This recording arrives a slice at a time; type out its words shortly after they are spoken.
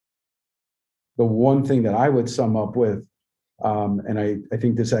the one thing that I would sum up with, and I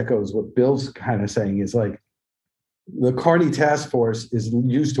think this echoes what Bill's kind of saying, is like the Carney Task Force is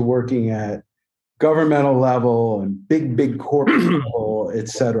used to working at governmental level and big corporate level, et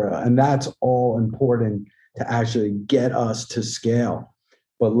cetera. And that's all important to actually get us to scale.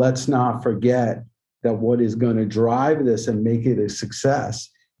 But let's not forget that what is going to drive this and make it a success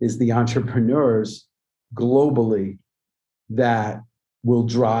is the entrepreneurs globally that will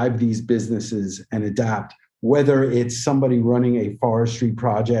drive these businesses and adapt, whether it's somebody running a forestry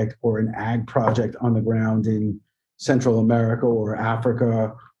project or an ag project on the ground in Central America or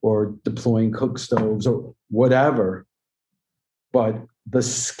Africa, or deploying cook stoves or whatever. But the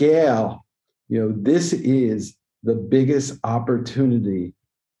scale, this is the biggest opportunity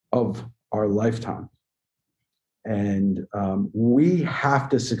of our lifetime. And we have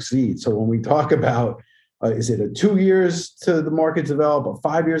to succeed. So when we talk about, is it a 2 years to the market develop, or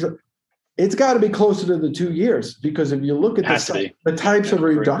 5 years? It's got to be closer to the 2 years, because if you look at the types of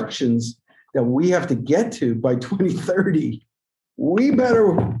reductions that we have to get to by 2030, we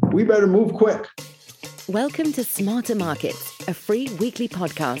better move quick. Welcome to Smarter Markets, a free weekly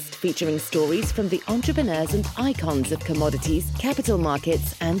podcast featuring stories from the entrepreneurs and icons of commodities, capital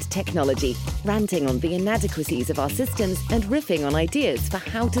markets, and technology, ranting on the inadequacies of our systems and riffing on ideas for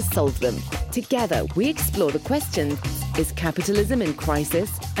how to solve them. Together, we explore the question, is capitalism in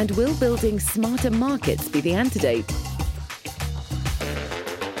crisis, and will building smarter markets be the antidote?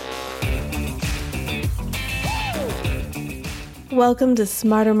 Welcome to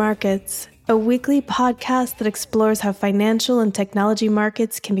Smarter Markets, a weekly podcast that explores how financial and technology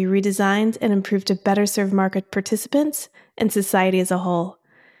markets can be redesigned and improved to better serve market participants and society as a whole.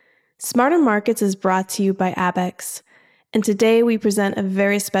 Smarter Markets is brought to you by Abex, and today we present a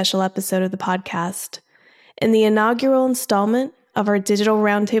very special episode of the podcast. In the inaugural installment of our Digital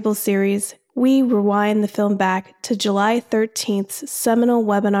Roundtable series, we rewind the film back to July 13th's seminal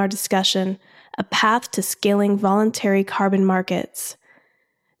webinar discussion, A Path to Scaling Voluntary Carbon Markets.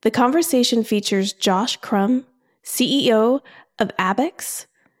 The conversation features Josh Crum, CEO of Abex,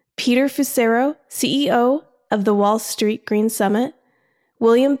 Peter Fusaro, CEO of the Wall Street Green Summit,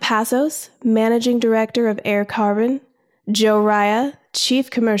 William Passos, Managing Director of Air Carbon, Joe Raya,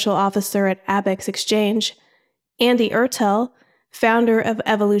 Chief Commercial Officer at Abex Exchange, Andy Ertel, founder of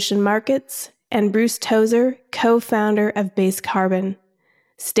Evolution Markets, and Bruce Tozer, co-founder of Base Carbon.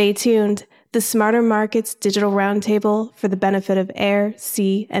 Stay tuned. The Smarter Markets Digital Roundtable for the benefit of air,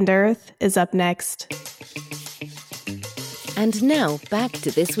 sea, and earth is up next. And now, back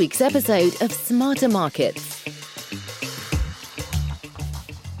to this week's episode of Smarter Markets.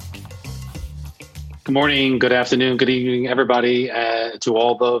 Good morning, good afternoon, good evening, everybody. To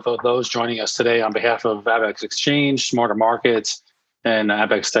all of those joining us today on behalf of Abex Exchange, Smarter Markets, and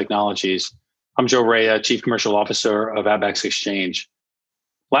Abex Technologies. I'm Joe Raya, Chief Commercial Officer of Abex Exchange.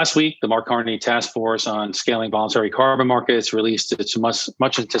 Last week, the Mark Carney Task Force on Scaling Voluntary Carbon Markets released its much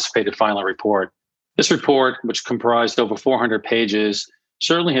anticipated final report. This report, which comprised over 400 pages,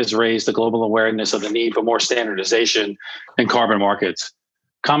 certainly has raised the global awareness of the need for more standardization in carbon markets.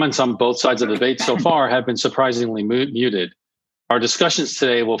 Comments on both sides of the debate so far have been surprisingly muted. Our discussions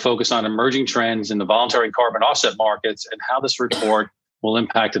today will focus on emerging trends in the voluntary carbon offset markets and how this report will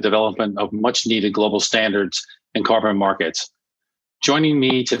impact the development of much needed global standards in carbon markets. Joining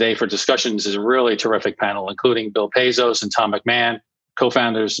me today for discussions is a really terrific panel, including Bill Passos and Tom McMahon,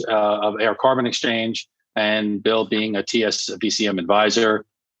 co-founders of Air Carbon Exchange, and Bill being a TS VCM advisor,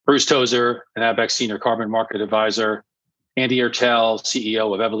 Bruce Tozer, an Abex Senior Carbon Market Advisor, Andy Ertel,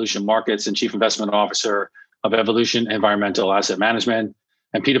 CEO of Evolution Markets and Chief Investment Officer of Evolution Environmental Asset Management,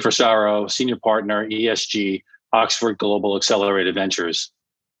 and Peter Fusaro, Senior Partner, ESG, Oxford Global Accelerated Ventures.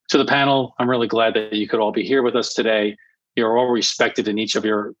 To the panel, I'm really glad that you could all be here with us today. You're all respected in each of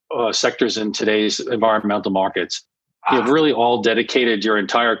your sectors in today's environmental markets. You've really all dedicated your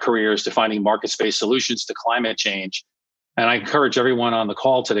entire careers to finding market-based solutions to climate change. And I encourage everyone on the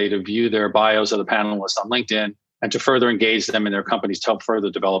call today to view their bios of the panelists on LinkedIn and to further engage them in their companies to help further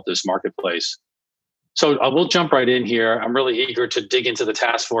develop this marketplace. So we'll jump right in here. I'm really eager to dig into the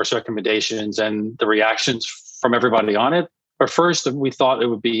task force recommendations and the reactions from everybody on it. But first, we thought it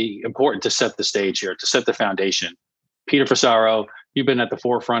would be important to set the stage here, to set the foundation. Peter Fusaro, you've been at the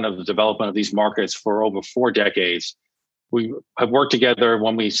forefront of the development of these markets for over 4 decades. We have worked together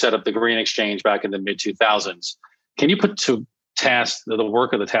when we set up the Green Exchange back in the mid-2000s. Can you put to task the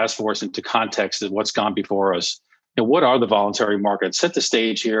work of the task force into context of what's gone before us? And what are the voluntary markets? Set the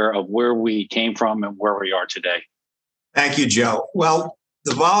stage here of where we came from and where we are today. Thank you, Joe. Well,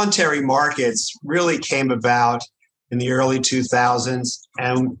 the voluntary markets really came about in the early 2000s,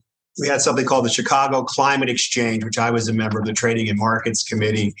 and we had something called the Chicago Climate Exchange, which I was a member of the Trading and Markets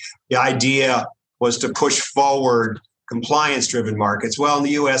Committee. The idea was to push forward compliance-driven markets. Well, in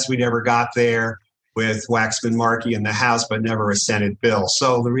the U.S., we never got there with Waxman-Markey in the House, but never a Senate bill.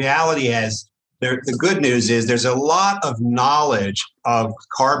 So the reality is, the good news is there's a lot of knowledge of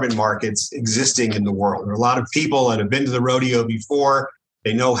carbon markets existing in the world. There are a lot of people that have been to the rodeo before.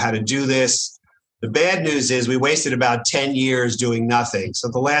 They know how to do this. The bad news is we wasted about 10 years doing nothing. So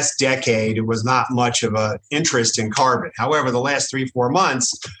the last decade, it was not much of an interest in carbon. However, the last 3-4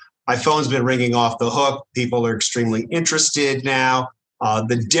 months, my phone's been ringing off the hook. People are extremely interested now.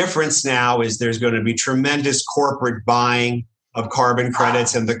 The difference now is there's going to be tremendous corporate buying of carbon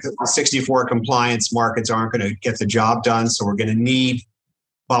credits, and the 64 compliance markets aren't going to get the job done. So we're going to need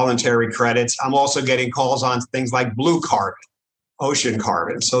voluntary credits. I'm also getting calls on things like blue carbon, ocean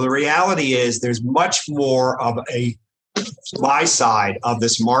carbon. So the reality is there's much more of a supply side of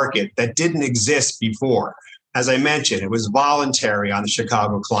this market that didn't exist before. As I mentioned, it was voluntary on the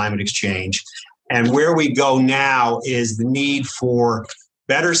Chicago Climate Exchange. And where we go now is the need for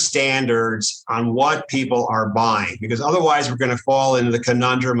better standards on what people are buying, because otherwise we're going to fall into the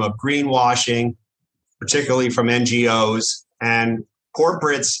conundrum of greenwashing, particularly from NGOs, and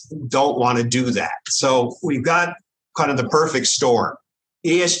corporates don't want to do that. So we've got kind of the perfect storm.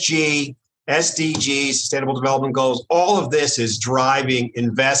 ESG, SDGs, Sustainable Development Goals, all of this is driving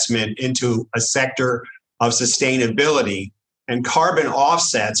investment into a sector of sustainability. And carbon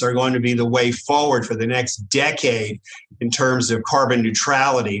offsets are going to be the way forward for the next decade in terms of carbon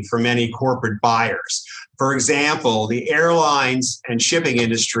neutrality for many corporate buyers. For example, the airlines and shipping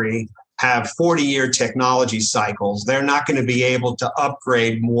industry have 40-year technology cycles. They're not going to be able to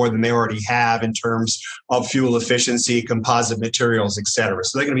upgrade more than they already have in terms of fuel efficiency, composite materials, et cetera.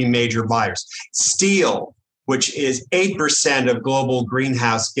 So they're going to be major buyers. Steel, which is 8% of global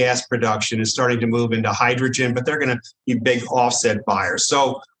greenhouse gas production, is starting to move into hydrogen, but they're going to be big offset buyers.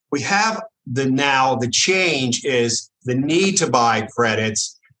 So we have the change is the need to buy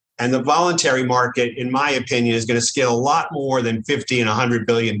credits, and the voluntary market, in my opinion, is going to scale a lot more than $50 and $100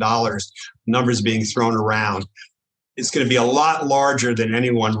 billion, numbers being thrown around. It's going to be a lot larger than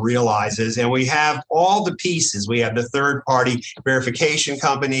anyone realizes. And we have all the pieces. We have the third-party verification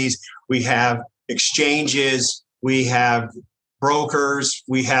companies. We have exchanges, we have brokers,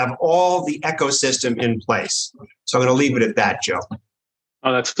 we have all the ecosystem in place. So I'm going to leave it at that, Joe.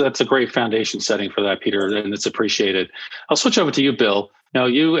 Oh, that's a great foundation setting for that, Peter, and it's appreciated. I'll switch over to you, Bill. Now,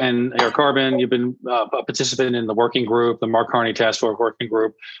 you and Air Carbon, you've been a participant in the working group, the Mark Carney Task Force Working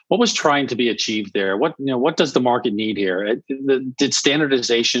Group. What was trying to be achieved there? What does the market need here? Did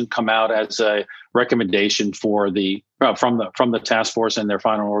standardization come out as a recommendation for from the task force in their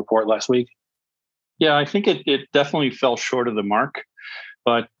final report last week? Yeah, I think it definitely fell short of the mark,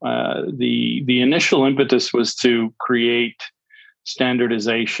 but the initial impetus was to create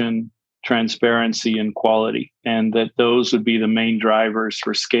standardization, transparency, and quality, and that those would be the main drivers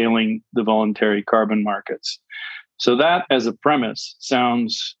for scaling the voluntary carbon markets. So that, as a premise,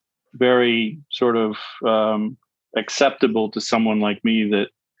 sounds very sort of acceptable to someone like me that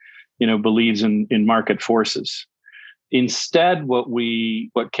believes in market forces. Instead,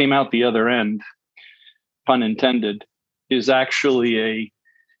 what came out the other end, pun intended, is actually a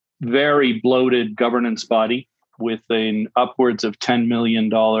very bloated governance body with an upwards of $10 million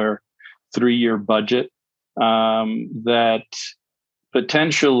 3-year budget that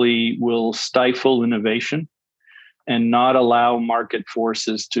potentially will stifle innovation and not allow market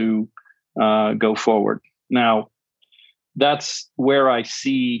forces to go forward. Now, that's where I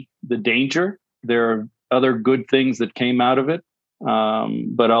see the danger. There are other good things that came out of it,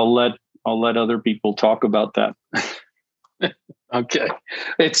 but I'll let other people talk about that. Okay,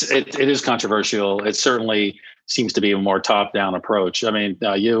 it is controversial. It certainly seems to be a more top-down approach. I mean,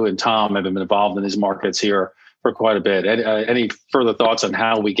 you and Tom have been involved in these markets here for quite a bit. Any further thoughts on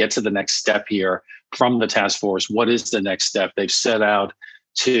how we get to the next step here from the task force? What is the next step? They've set out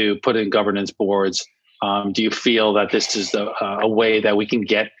to put in governance boards. Do you feel that this is a way that we can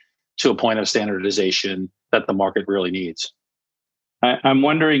get to a point of standardization that the market really needs? I'm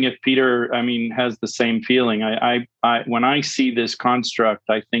wondering if Peter, has the same feeling. I when I see this construct,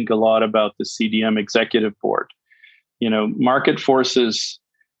 I think a lot about the CDM executive board. Market forces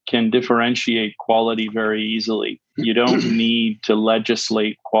can differentiate quality very easily. You don't need to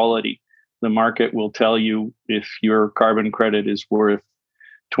legislate quality. The market will tell you if your carbon credit is worth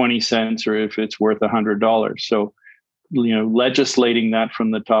 20 cents or if it's worth $100. So, legislating that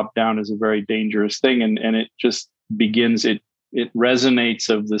from the top down is a very dangerous thing. And it just begins, it resonates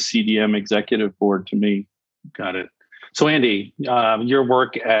of the CDM executive board to me. Got it. So Andy, your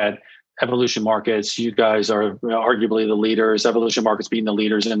work at Evolution Markets, you guys are arguably the leaders, Evolution Markets being the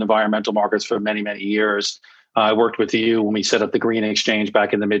leaders in environmental markets for many, many years. I worked with you when we set up the Green Exchange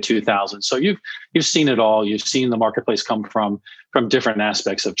back in the mid 2000s. So you've seen it all. You've seen the marketplace come from different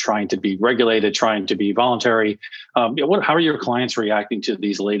aspects of trying to be regulated, trying to be voluntary. How are your clients reacting to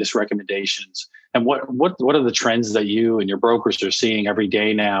these latest recommendations? And what are the trends that you and your brokers are seeing every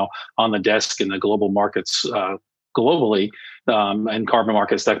day now on the desk in the global markets globally and carbon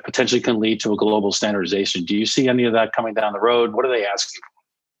markets that potentially can lead to a global standardization? Do you see any of that coming down the road? What are they asking for?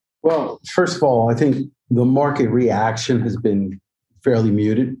 Well, first of all, I think the market reaction has been fairly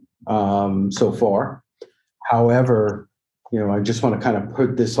muted so far. However, I just want to kind of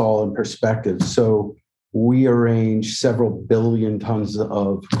put this all in perspective. So we arrange several billion tons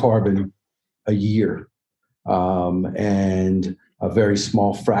of carbon a year, and a very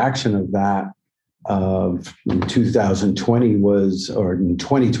small fraction of that in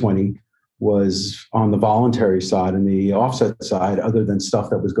 2020 was on the voluntary side and the offset side, other than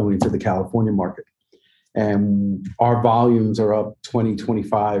stuff that was going into the California market. And our volumes are up 20,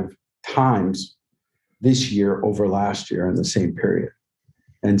 25 times this year over last year in the same period.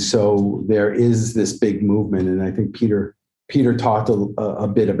 And so there is this big movement. And I think Peter talked a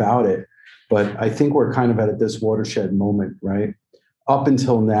bit about it, but I think we're kind of at this watershed moment, right? Up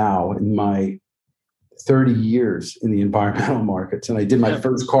until now, in my 30 years in the environmental markets, and I did my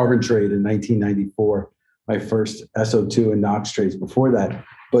first carbon trade in 1994, my first SO2 and NOx trades before that.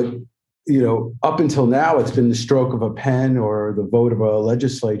 But up until now, it's been the stroke of a pen or the vote of a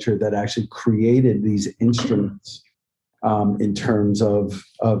legislature that actually created these instruments in terms of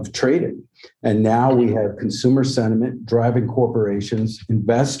trading. And now we have consumer sentiment driving corporations,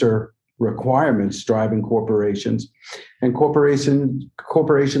 investor requirements driving corporations, and corporations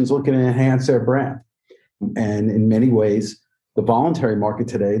looking to enhance their brand. And in many ways, the voluntary market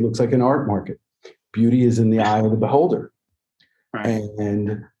today looks like an art market. Beauty is in the eye of the beholder. Right.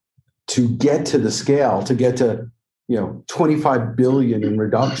 And to get to the scale, to get to 25 billion in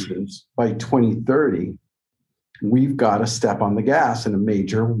reductions by 2030, we've got to step on the gas in a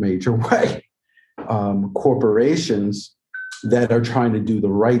major way. Corporations that are trying to do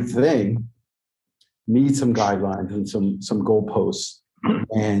the right thing need some guidelines and some goalposts.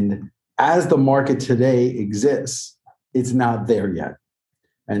 And as the market today exists, it's not there yet.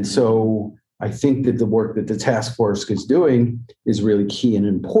 And so I think that the work that the task force is doing is really key and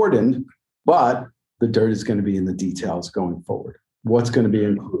important, but the dirt is going to be in the details going forward. What's going to be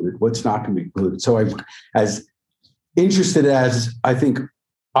included? What's not going to be included? So as interested as I think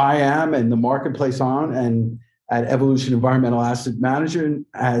I am and the marketplace and at Evolution Environmental Asset Management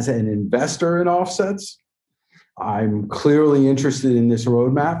as an investor in offsets, I'm clearly interested in this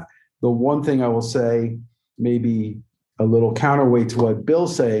roadmap. The one thing I will say, maybe a little counterweight to what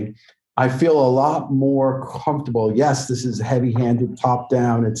Bill's saying, I feel a lot more comfortable. Yes, this is heavy-handed,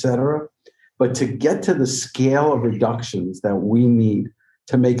 top-down, et cetera. But to get to the scale of reductions that we need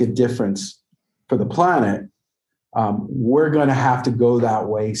to make a difference for the planet, we're going to have to go that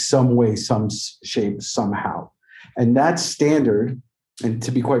way, some shape, somehow. And that's standard. And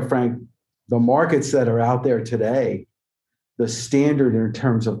to be quite frank, the markets that are out there today, the standard in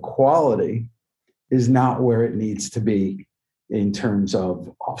terms of quality is not where it needs to be in terms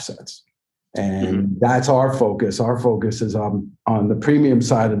of offsets. And that's our focus. Our focus is on the premium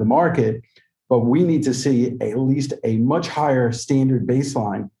side of the market, but we need to see at least a much higher standard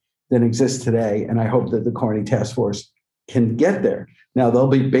baseline than exists today. And I hope that the Carney Task Force can get there. Now, there'll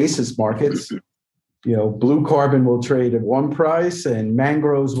be basis markets. Blue carbon will trade at one price and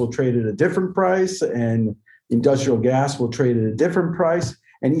mangroves will trade at a different price and industrial gas will trade at a different price.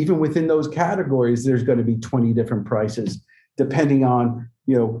 And even within those categories, there's going to be 20 different prices, depending on,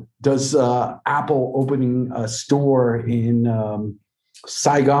 does Apple opening a store in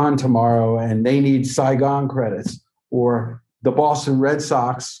Saigon tomorrow and they need Saigon credits, or the Boston Red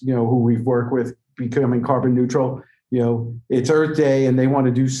Sox, who we've worked with becoming carbon neutral, it's Earth Day and they want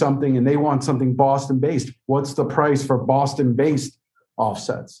to do something and they want something Boston-based. What's the price for Boston-based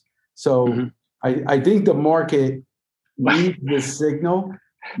offsets? So I think the market needs this signal.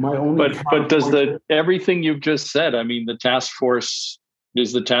 But does everything you've just said, the task force,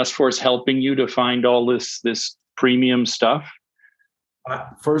 is the task force helping you to find all this premium stuff?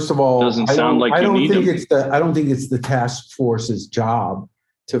 First of all, doesn't sound like you need them. I don't think it's the task force's job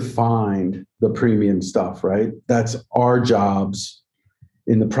to find the premium stuff, right? That's our jobs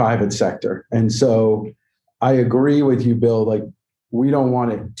in the private sector. And so I agree with you, Bill, like we don't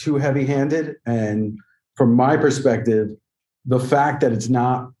want it too heavy-handed. And from my perspective, the fact that it's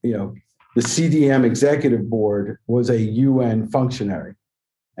not, the CDM executive board was a UN functionary.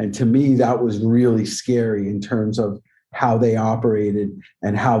 And to me, that was really scary in terms of how they operated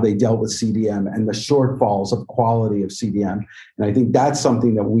and how they dealt with CDM and the shortfalls of quality of CDM. And I think that's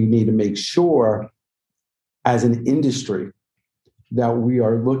something that we need to make sure as an industry that we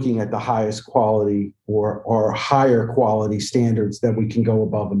are looking at the highest quality or higher quality standards that we can go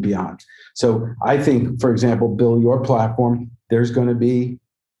above and beyond. So I think, for example, Bill, your platform, there's going to be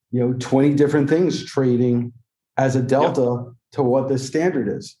 20 different things trading as a delta to what the standard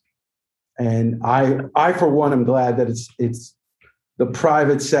is. And I for one, am glad that it's the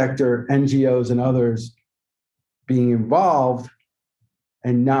private sector, NGOs and others being involved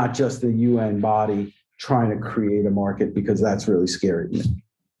and not just the UN body trying to create a market, because that's really scary to me.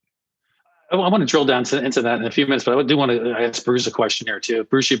 I want to drill down into that in a few minutes, but I do want to ask Bruce a question here too.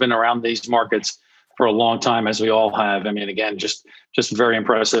 Bruce, you've been around these markets for a long time, as we all have. I mean, again, just very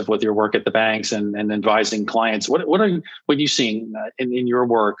impressive with your work at the banks and advising clients. What are you seeing in your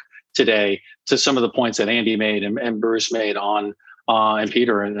work today to some of the points that Andy made and Bruce made on and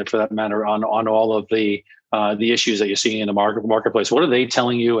Peter, and for that matter, on all of the issues that you're seeing in the marketplace? What are they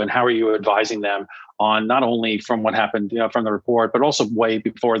telling you, and how are you advising them on not only from what happened, from the report, but also way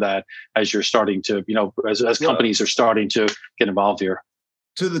before that, as you're starting to, as companies are starting to get involved here?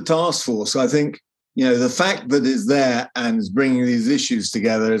 To the task force, I think, the fact that it's there and is bringing these issues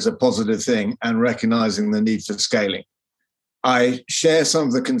together is a positive thing, and recognizing the need for scaling. I share some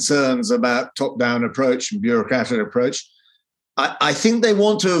of the concerns about top-down approach and bureaucratic approach. I think they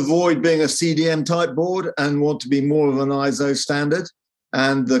want to avoid being a CDM type board and want to be more of an ISO standard.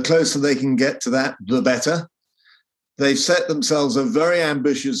 And the closer they can get to that, the better. They've set themselves a very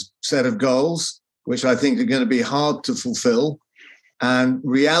ambitious set of goals, which I think are going to be hard to fulfill. And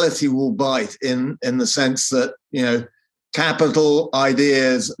reality will bite in the sense that, capital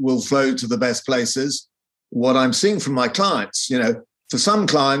ideas will flow to the best places. What I'm seeing from my clients, for some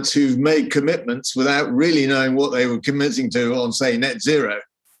clients who've made commitments without really knowing what they were committing to on, say, net zero,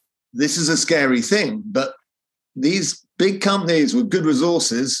 this is a scary thing. But these big companies with good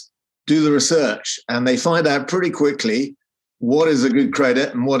resources do the research, and they find out pretty quickly what is a good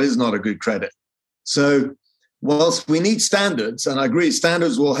credit and what is not a good credit. So whilst we need standards, and I agree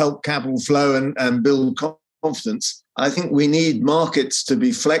standards will help capital flow and build confidence, I think we need markets to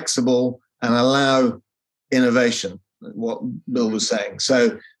be flexible and allow innovation, what Bill was saying.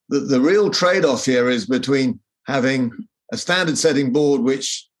 So the real trade-off here is between having a standard-setting board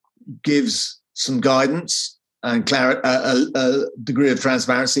which gives some guidance and a degree of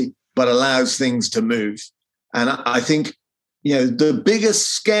transparency, but allows things to move. And I think, the biggest,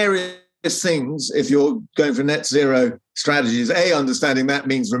 scariest things, if you're going for net zero strategies, understanding that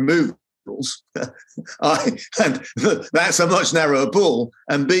means removals, and that's a much narrower pool.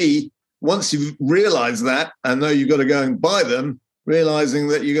 And B, once you've realized that and know you've got to go and buy them, realizing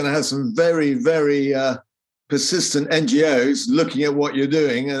that you're going to have some very, very persistent NGOs looking at what you're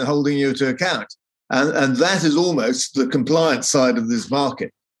doing and holding you to account. And that is almost the compliance side of this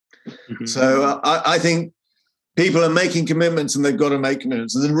market. Mm-hmm. So I think people are making commitments, and they've got to make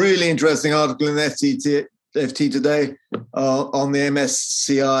commitments. There's a really interesting article in FT today on the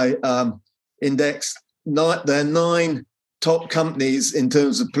MSCI index. There are 9 top companies in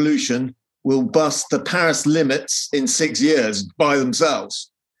terms of pollution will bust the Paris limits in 6 years by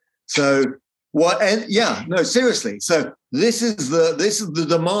themselves. So what? And seriously. So this is the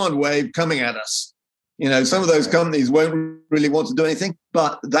demand wave coming at us. Some of those companies won't really want to do anything,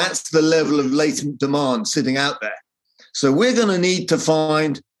 but that's the level of latent demand sitting out there. So we're going to need to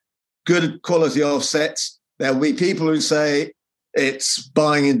find good quality offsets. There'll be people who say it's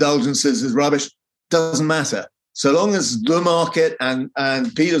buying indulgences is rubbish. Doesn't matter. So long as the market, and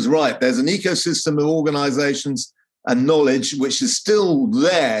Peter's right, there's an ecosystem of organizations and knowledge which is still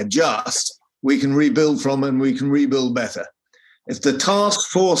there, we can rebuild from, and we can rebuild better. If the task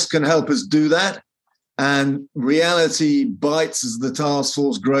force can help us do that, and reality bites as the task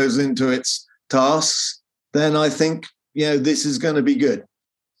force grows into its tasks, then I think, this is going to be good.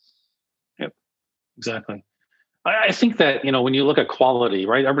 Yep, exactly. I think that, when you look at quality,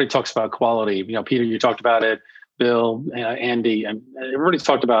 right? Everybody talks about quality. Peter, you talked about it. Bill, Andy, and everybody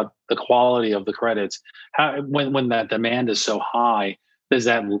talked about the quality of the credits. When that demand is so high, does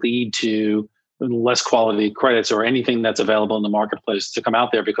that lead to less quality credits or anything that's available in the marketplace to come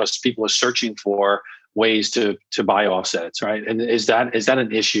out there because people are searching for ways to buy offsets, right? And is that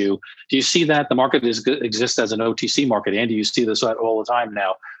an issue? Do you see that the market exists as an OTC market? Andy, you see this all the time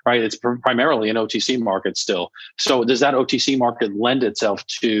now, right? It's primarily an OTC market still. So does that OTC market lend itself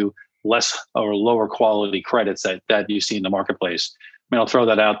to less or lower quality credits that you see in the marketplace? mean, I'll throw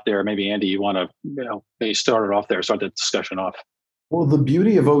that out there. Maybe Andy, you want to, maybe start it off there, start the discussion off. Well, the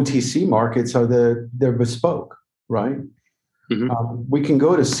beauty of OTC markets are they're bespoke, right? We can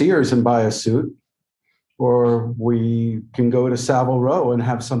go to Sears and buy a suit, or we can go to Savile Row and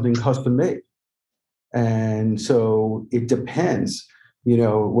have something custom made. And so it depends.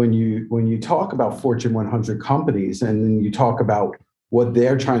 When you talk about Fortune 100 companies and then you talk about what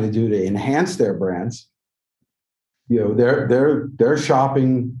they're trying to do to enhance their brands, they're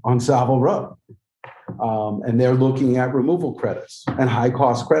shopping on Savile Row. And they're looking at removal credits and high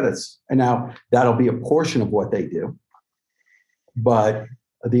cost credits. And now that'll be a portion of what they do. But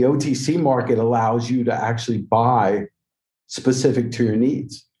the OTC market allows you to actually buy specific to your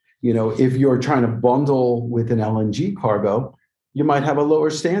needs. If you're trying to bundle with an LNG cargo, you might have a lower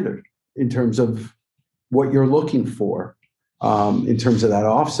standard in terms of what you're looking for in terms of that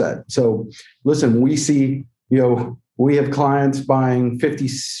offset. So listen, we see, we have clients buying 50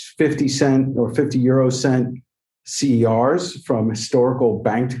 cent or 50 euro cent CERs from historical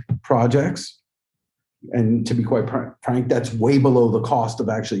banked projects. And to be quite frank, that's way below the cost of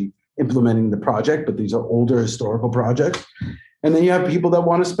actually implementing the project, but these are older historical projects. And then you have people that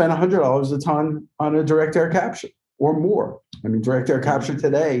want to spend $100 a ton on a direct air capture or more. I mean, direct air capture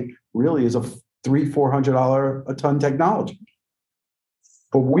today really is a $300-400 a ton technology.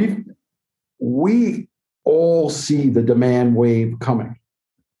 But we all see the demand wave coming.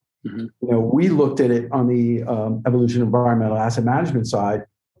 We looked at it on the Evolution Environmental Asset Management side.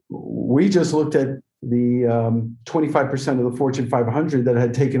 We just looked at the 25% of the Fortune 500 that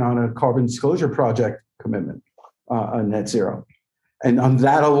had taken on a carbon disclosure project commitment on net zero. And on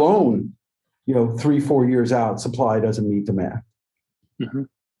that alone, 3-4 years out, supply doesn't meet demand.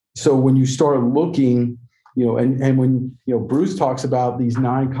 So when you start looking, and when, Bruce talks about these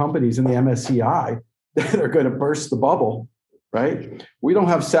 9 companies in the MSCI that are going to burst the bubble, right? We don't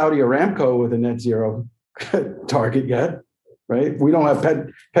have Saudi Aramco with a net zero target yet, right? We don't have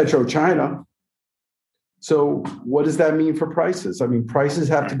PetroChina. So what does that mean for prices? I mean, prices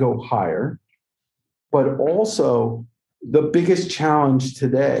have to go higher, but also the biggest challenge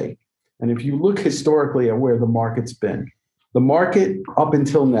today, and if you look historically at where the market's been, the market up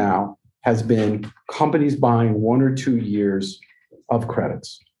until now has been companies buying 1 or 2 years of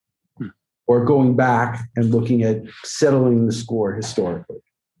credits or going back and looking at settling the score historically.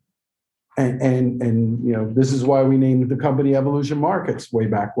 And this is why we named the company Evolution Markets way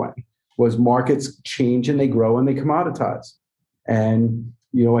back when. Was markets change and they grow and they commoditize. And,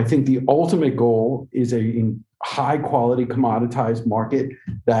 I think the ultimate goal is a high quality commoditized market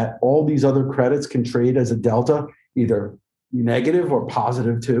that all these other credits can trade as a delta, either negative or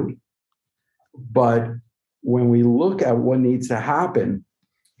positive too. But when we look at what needs to happen,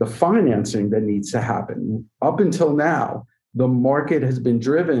 the financing that needs to happen, up until now, the market has been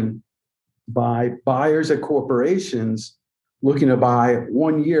driven by buyers at corporations looking to buy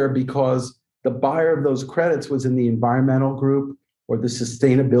 1 year because the buyer of those credits was in the environmental group or the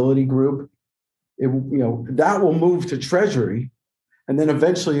sustainability group. That will move to treasury, and then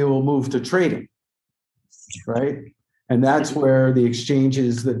eventually it will move to trading, right? And that's where the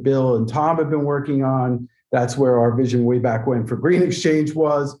exchanges that Bill and Tom have been working on, that's where our vision way back when for Green Exchange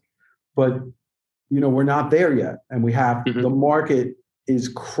was. But, we're not there yet. And we have, the market is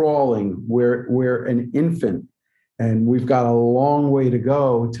crawling. We're an infant. And we've got a long way to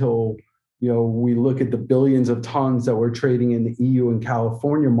go till, we look at the billions of tons that we're trading in the EU and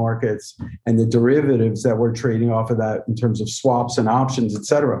California markets and the derivatives that we're trading off of that in terms of swaps and options, et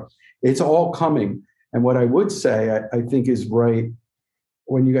cetera. It's all coming. And what I would say, I think is right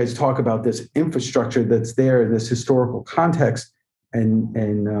when you guys talk about this infrastructure that's there in this historical context and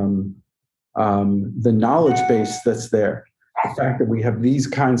the knowledge base that's there. The fact that we have these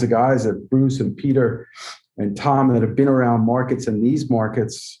kinds of guys, that Bruce and Peter and Tom, that have been around markets and these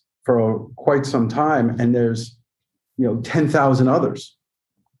markets for quite some time, and there's 10,000 others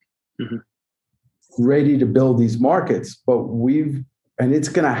ready to build these markets. But and it's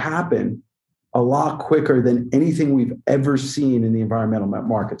going to happen a lot quicker than anything we've ever seen in the environmental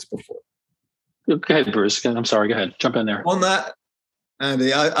markets before. Go ahead, Bruce. I'm sorry. Go ahead. Jump in there. On that,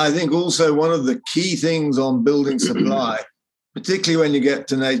 Andy, I think also one of the key things on building supply, particularly when you get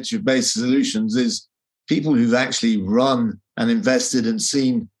to nature-based solutions, is people who've actually run and invested and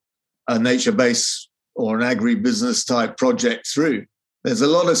seen a nature-based or an agribusiness type project through. There's a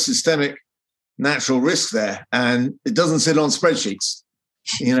lot of systemic natural risk there, and it doesn't sit on spreadsheets.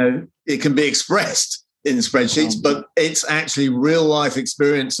 It can be expressed in spreadsheets, but it's actually real life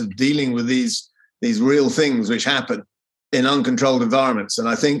experience of dealing with these real things which happen in uncontrolled environments. And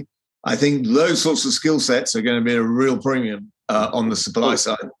I think those sorts of skill sets are going to be a real premium on the supply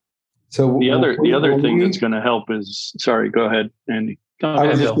side. So the other thing that's going to help is, sorry, go ahead, Andy. I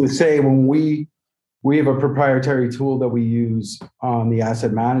was just going to say, when we have a proprietary tool that we use on the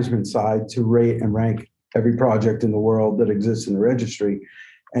asset management side to rate and rank every project in the world that exists in the registry.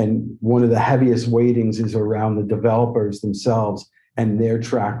 And one of the heaviest weightings is around the developers themselves and their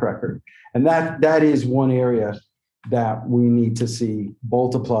track record. And that is one area that we need to see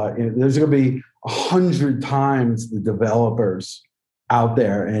multiply. There's going to be 100 times the developers out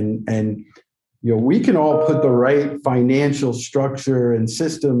there. And we can all put the right financial structure and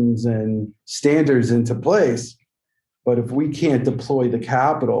systems and standards into place. But if we can't deploy the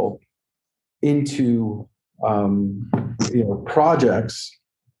capital into projects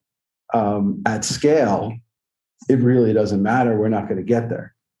at scale, it really doesn't matter. We're not going to get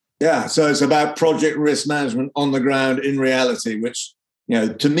there. Yeah, so it's about project risk management on the ground in reality, which,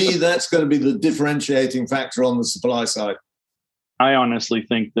 to me, that's going to be the differentiating factor on the supply side. I honestly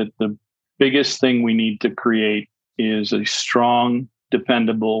think that the biggest thing we need to create is a strong,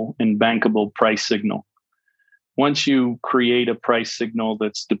 dependable, and bankable price signal. Once you create a price signal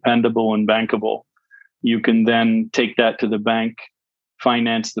that's dependable and bankable, you can then take that to the bank,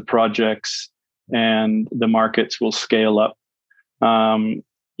 finance the projects, and the markets will scale up.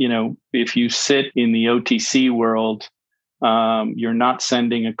 If you sit in the OTC world, you're not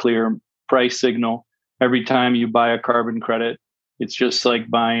sending a clear price signal. Every time you buy a carbon credit, it's just like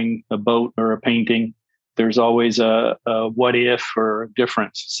buying a boat or a painting. There's always a what if or a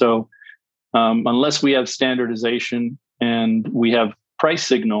difference. So unless we have standardization and we have price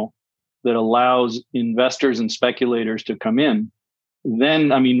signal that allows investors and speculators to come in,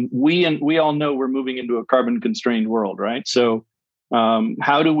 then, we all know we're moving into a carbon constrained world, right? So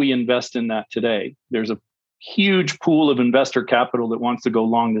how do we invest in that today? There's a huge pool of investor capital that wants to go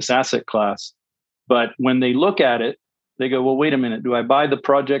long this asset class. But when they look at it, they go, well, wait a minute, do I buy the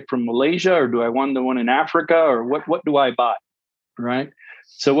project from Malaysia, or do I want the one in Africa, or what do I buy, right?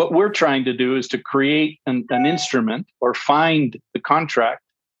 So what we're trying to do is to create an instrument or find the contract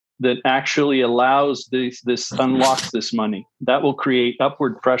that actually allows this unlocks this money. That will create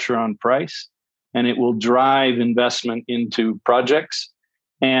upward pressure on price, and it will drive investment into projects.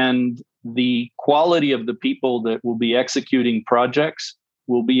 And the quality of the people that will be executing projects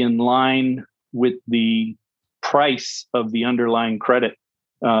will be in line with the price of the underlying credit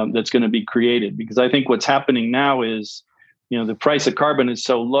that's going to be created. Because I think what's happening now is, the price of carbon is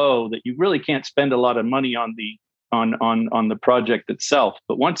so low that you really can't spend a lot of money on the project itself.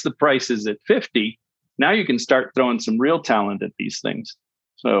 But once the price is at 50, now you can start throwing some real talent at these things.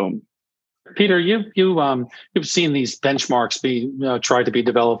 So, Peter, you've seen these benchmarks be tried to be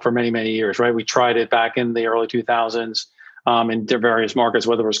developed for many, many years, right? We tried it back in the early 2000s in various markets,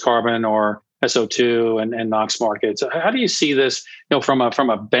 whether it was carbon or SO2 and NOx markets. How do you see this, from a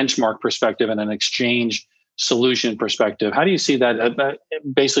benchmark perspective and an exchange solution perspective? How do you see that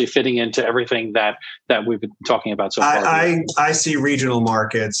basically fitting into everything that we've been talking about so far? I see regional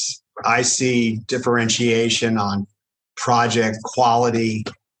markets. I see differentiation on project quality.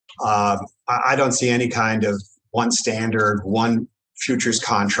 I don't see any kind of one standard, one futures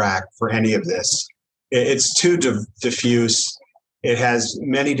contract for any of this. It's too diffuse. It has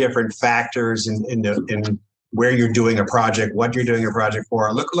many different factors in where you're doing a project, what you're doing a project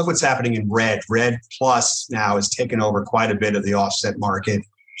for. Look what's happening in red. Red Plus now has taken over quite a bit of the offset market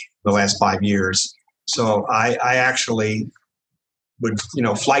the last 5 years. So I actually would,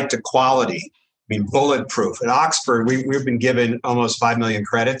 flight to quality. Bulletproof. At Oxford, we've been given almost 5 million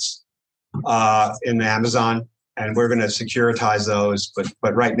credits in Amazon, and we're going to securitize those.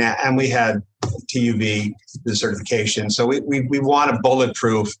 But right now, and we had TUV, the certification. So we want a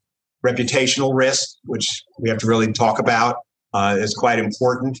bulletproof. Reputational risk, which we have to really talk about, is quite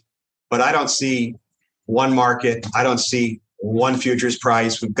important. But I don't see one market. I don't see one futures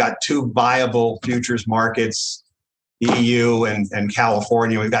price. We've got two viable futures markets, the EU and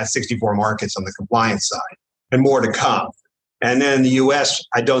California. We've got 64 markets on the compliance side and more to come. And then in the US,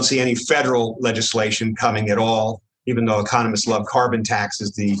 I don't see any federal legislation coming at all, even though economists love carbon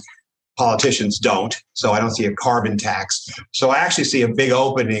taxes. The politicians don't. So I don't see a carbon tax. So I actually see a big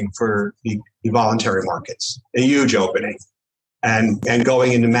opening for the voluntary markets, a huge opening, and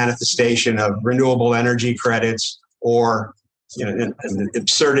going into manifestation of renewable energy credits or the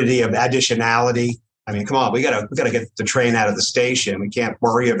absurdity of additionality. Come on, we gotta get the train out of the station. We can't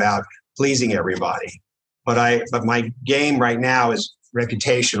worry about pleasing everybody. But my game right now is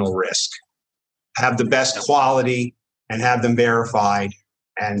reputational risk. Have the best quality and have them verified.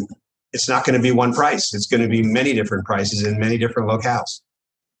 And it's not going to be one price. It's going to be many different prices in many different locales.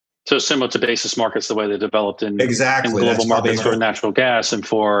 So similar to basis markets, the way they developed in Exactly. global markets for natural gas and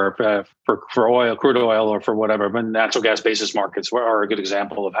for oil, crude oil, or for whatever. But natural gas basis markets are a good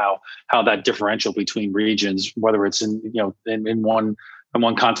example of how that differential between regions, whether it's in one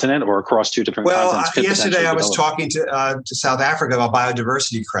continent or across two different continents. Yesterday I was talking to South Africa about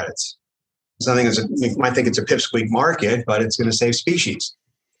biodiversity credits. Something you might think it's a pipsqueak market, but it's going to save species.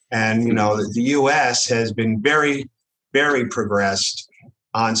 And the U.S. has been very, very progressed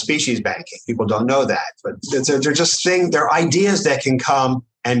on species banking. People don't know that, but they're just they're ideas that can come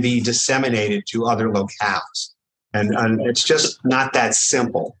and be disseminated to other locales. And it's just not that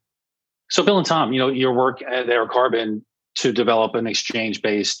simple. So Bill and Tom, your work at AirCarbon to develop an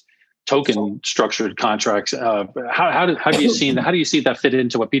exchange-based token structured contracts. How do you see that fit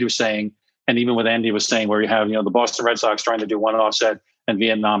into what Peter's saying? And even what Andy was saying, where you have, the Boston Red Sox trying to do one offset and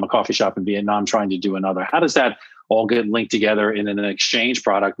Vietnam, a coffee shop in Vietnam trying to do another. How does that all get linked together in an exchange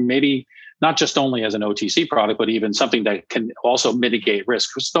product? Maybe not just only as an OTC product, but even something that can also mitigate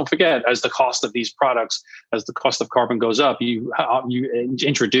risk. Because don't forget, as the cost of these products, as the cost of carbon goes up, you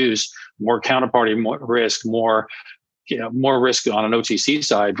introduce more counterparty risk, more risk on an OTC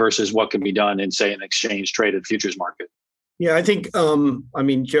side versus what can be done in, say, an exchange traded futures market. Yeah, I think,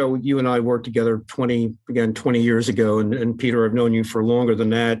 Joe, you and I worked together 20 years ago, and Peter, I've known you for longer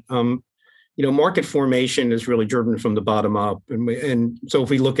than that. Market formation is really driven from the bottom up. And so if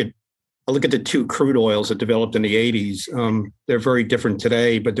we look at the two crude oils that developed in the 80s, they're very different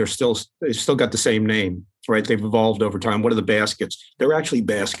today, but they've still got the same name, right? They've evolved over time. What are the baskets? They're actually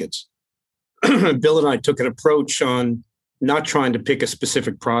baskets. Bill and I took an approach on not trying to pick a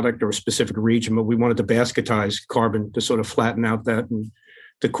specific product or a specific region, but we wanted to basketize carbon to sort of flatten out that. And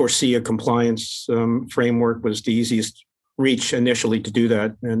the CORSIA compliance framework was the easiest reach initially to do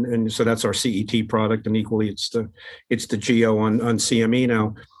that. And so that's our CET product. And equally, it's the GEO on CME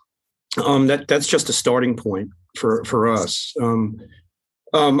now. That's just a starting point for us.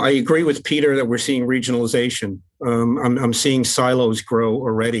 I agree with Peter that we're seeing regionalization. I'm seeing silos grow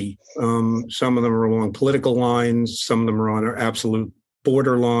already. Some of them are along political lines. Some of them are on our absolute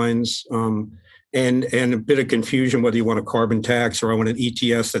border lines. And a bit of confusion whether you want a carbon tax or I want an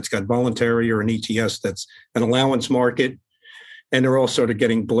ETS that's got voluntary or an ETS that's an allowance market. And they're all sort of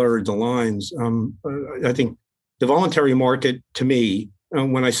getting blurred, the lines. I think the voluntary market, to me,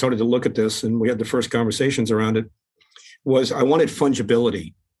 when I started to look at this and we had the first conversations around it, was I wanted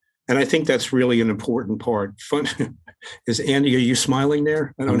fungibility. And I think that's really an important part. Is Andy, are you smiling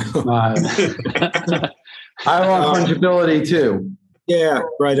there? I don't know. I want fungibility too. Yeah,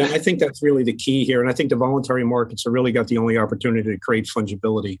 right. And I think that's really the key here. And I think the voluntary markets have really got the only opportunity to create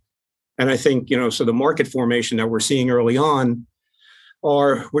fungibility. And I think, so the market formation that we're seeing early on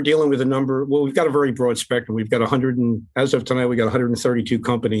we're dealing with we've got a very broad spectrum. We've got as of tonight, we got 132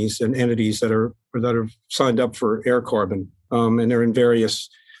 companies and entities that are signed up for AirCarbon, and they're in various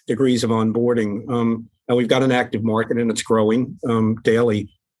degrees of onboarding. And we've got an active market and it's growing daily.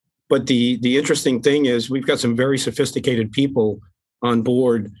 But the interesting thing is we've got some very sophisticated people on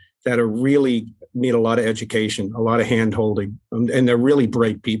board that really need a lot of education, a lot of hand-holding, and they're really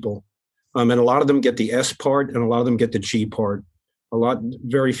bright people. And a lot of them get the S part and a lot of them get the G part.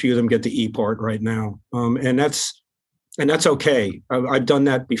 Very few of them get the E part right now. And that's okay. I've done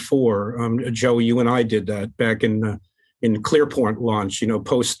that before. Joe, you and I did that back in Clearpoint launch,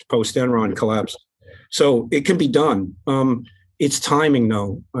 post Enron collapse. So it can be done. It's timing,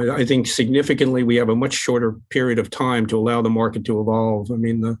 though. I think significantly we have a much shorter period of time to allow the market to evolve. I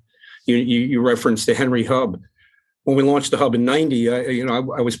mean, you referenced the Henry Hub. When we launched the hub in 90, I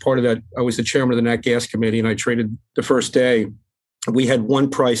was part of that. I was the chairman of the Nat Gas Committee, and I traded the first day. We had one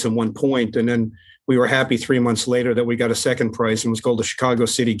price and 1 point, and then we were happy 3 months later that we got a second price and it was called the Chicago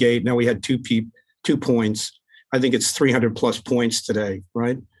City Gate. Now we had 2 points. I think it's 300 plus points today,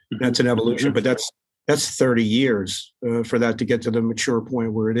 right? That's an evolution, but that's 30 years for that to get to the mature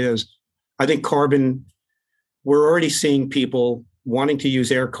point where it is. I think carbon, we're already seeing people wanting to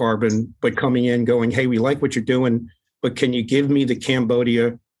use AirCarbon, but coming in going, hey, we like what you're doing, but can you give me the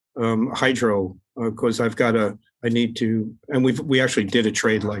Cambodia hydro? Because I need to, and we actually did a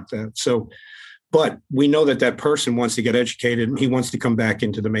trade like that. So, but we know that person wants to get educated and he wants to come back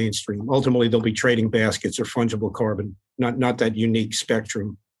into the mainstream. Ultimately, they'll be trading baskets or fungible carbon, not that unique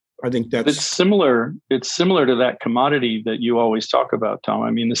spectrum. I think it's similar to that commodity that you always talk about, Tom.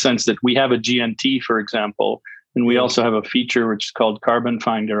 I mean, the sense that we have a GNT, for example, and we also have a feature which is called Carbon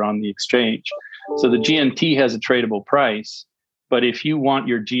Finder on the exchange. So the GNT has a tradable price. But if you want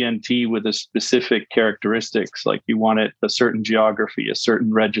your GNT with a specific characteristics, like you want it a certain geography, a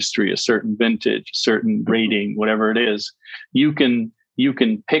certain registry, a certain vintage, a certain rating, whatever it is, you can you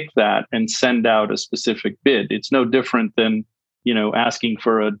can pick that and send out a specific bid. It's no different than, asking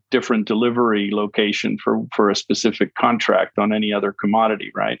for a different delivery location for a specific contract on any other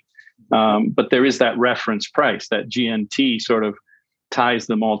commodity, right? But there is that reference price, that GNT sort of ties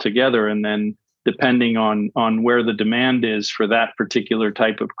them all together. And then depending on where the demand is for that particular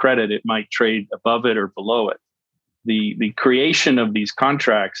type of credit, it might trade above it or below it. The creation of these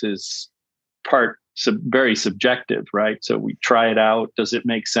contracts is very subjective, right? So we try it out. Does it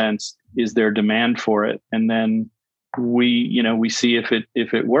make sense? Is there demand for it? And then we see if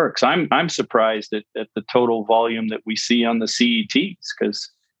it works. I'm surprised at the total volume that we see on the CETs,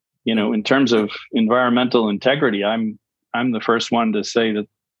 because in terms of environmental integrity, I'm the first one to say that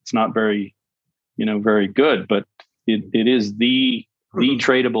it's not very very good, but it is the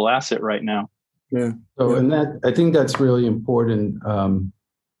tradable asset right now. Yeah. So, and that, I think that's really important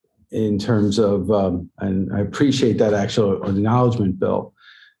in terms of, and I appreciate that actual acknowledgement, Bill,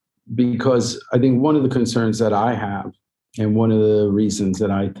 because I think one of the concerns that I have, and one of the reasons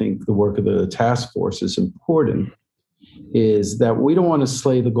that I think the work of the task force is important, is that we don't want to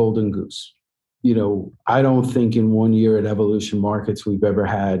slay the golden goose. I don't think in 1 year at Evolution Markets we've ever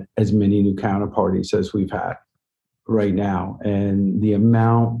had as many new counterparties as we've had right now. And the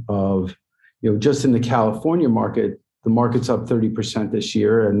amount of, just in the California market, the market's up 30% this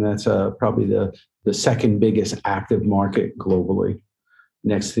year, and that's probably the second biggest active market globally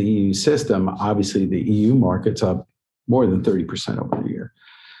next to the EU system. Obviously, the EU market's up more than 30% over the year.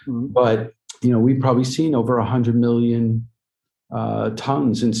 Mm-hmm. But, we've probably seen over 100 million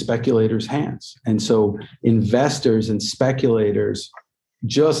tons in speculators' hands. And so investors and speculators,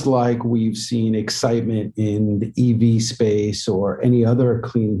 just like we've seen excitement in the EV space or any other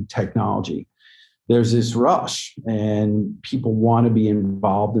clean technology, there's this rush and people want to be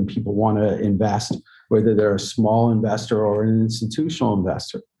involved and people want to invest, whether they're a small investor or an institutional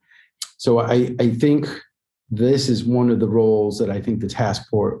investor. So I think this is one of the roles that I think the task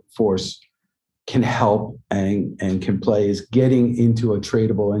force can help and can play, is getting into a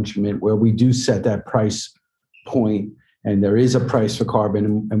tradable instrument where we do set that price point and there is a price for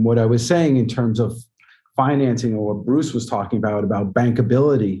carbon. And what I was saying in terms of financing, or what Bruce was talking about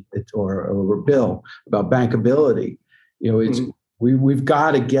bankability, or Bill, about bankability, it's we've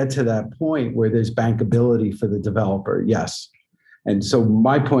got to get to that point where there's bankability for the developer. Yes. And so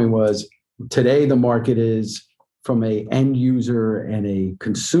my point was, today the market is, from a end user and a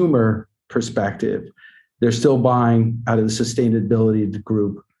consumer perspective, they're still buying out of the sustainability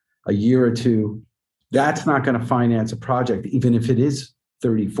group a year or two. That's not going to finance a project, even if it is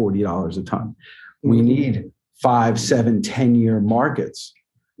 $30, $40 a ton. We need 5, 7, 10-year markets.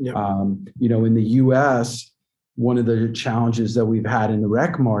 Yep. In the US, one of the challenges that we've had in the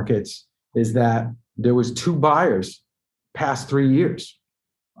rec markets is that there was 2 buyers past 3 years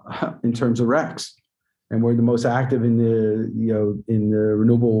in terms of recs. And we're the most active in the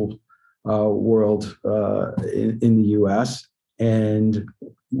renewable world in the US. And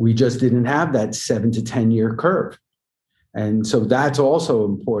we just didn't have that 7 to 10 year curve. And so that's also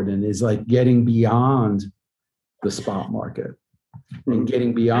important, is like getting beyond the spot market and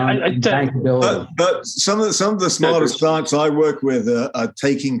getting beyond bankability. But some of the smartest clients I work with are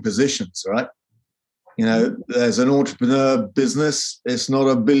taking positions, right? There's an entrepreneur business. It's not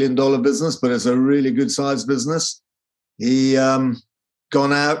 $1 billion business, but it's a really good sized business. He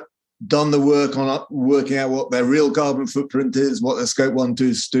gone out, done the work on working out what their real carbon footprint is, what their scope 1,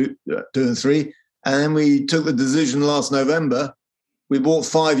 2, and 3. And then we took the decision last November. We bought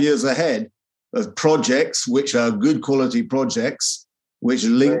 5 years ahead of projects, which are good quality projects, which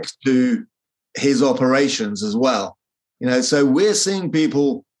link to his operations as well. So we're seeing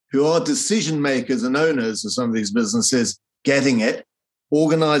people who are decision makers and owners of some of these businesses getting it,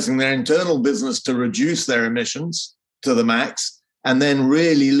 organizing their internal business to reduce their emissions to the max, and then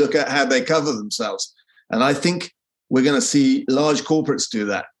really look at how they cover themselves. And I think we're going to see large corporates do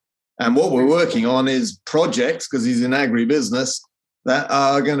that. And what we're working on is projects, because he's in agribusiness, that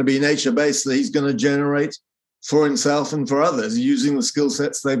are going to be nature-based, that he's going to generate for himself and for others using the skill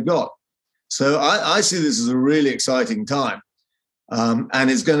sets they've got. So I see this as a really exciting time.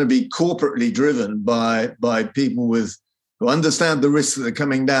 And it's going to be corporately driven by people who understand the risks that are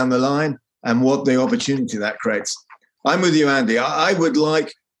coming down the line and what the opportunity that creates. I'm with you, Andy. I would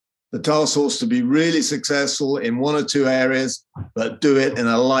like the task force to be really successful in 1 or 2 areas, but do it in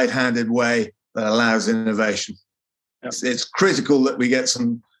a light-handed way that allows innovation. Yep. It's critical that we get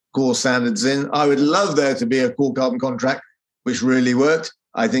some core standards in. I would love there to be a core carbon contract which really worked.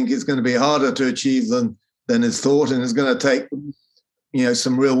 I think it's going to be harder to achieve than is thought, and it's going to take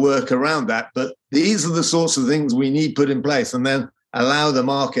some real work around that. But these are the sorts of things we need put in place. And then allow the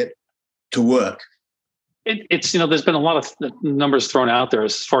market to work. It's there's been a lot of numbers thrown out there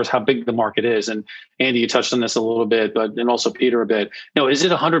as far as how big the market is, and Andy, you touched on this a little bit, and also Peter a bit. Is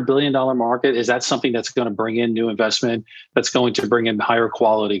it $100 billion market? Is that something that's going to bring in new investment? That's going to bring in higher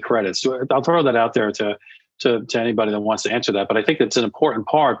quality credits? So I'll throw that out there to anybody that wants to answer that. But I think it's an important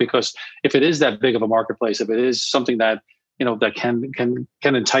part, because if it is that big of a marketplace, if it is something that that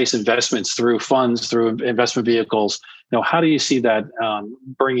can entice investments through funds, through investment vehicles, how do you see that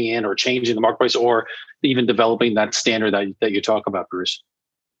bringing in or changing the marketplace, or even developing that standard that you talk about, Bruce?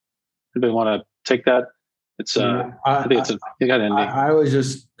 Anybody want to take that? It's I think it's you got Andy. I was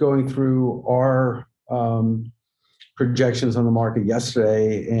just going through our projections on the market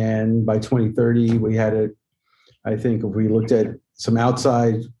yesterday, and by 2030 we had it. I think if we looked at some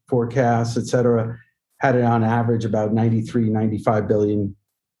outside forecasts, et cetera, had it on average about 95 billion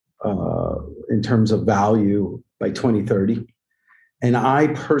in terms of value by 2030. And I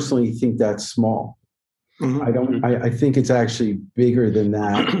personally think that's small. Mm-hmm. I think it's actually bigger than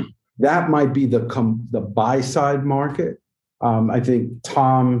that. That might be the buy side market. I think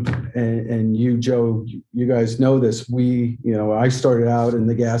Tom and you, Joe, you guys know this. I started out in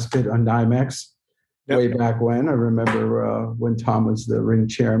the gas pit on NYMEX. Yep. Way back when. I remember when Tom was the ring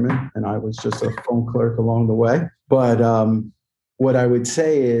chairman and I was just a phone clerk along the way. But what I would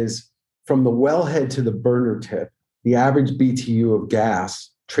say is, from the wellhead to the burner tip, the average BTU of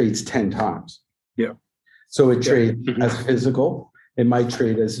gas trades 10 times. Yeah. So it trades as physical. It might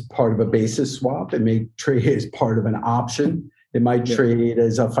trade as part of a basis swap. It may trade as part of an option. It might trade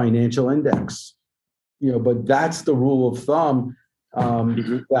as a financial index. But that's the rule of thumb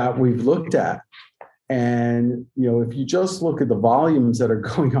that we've looked at. And, if you just look at the volumes that are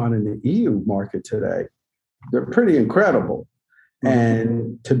going on in the EU market today, they're pretty incredible. Mm-hmm.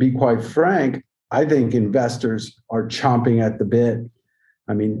 And to be quite frank, I think investors are chomping at the bit.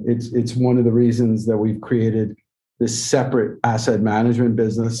 I mean, it's one of the reasons that we've created this separate asset management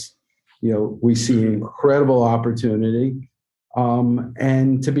business. We see incredible opportunity.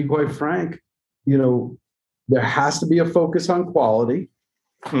 And to be quite frank, there has to be a focus on quality.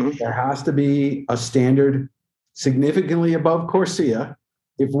 Mm-hmm. There has to be a standard significantly above CORSIA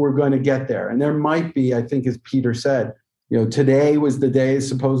if we're going to get there. And there might be, I think, as Peter said, today was the day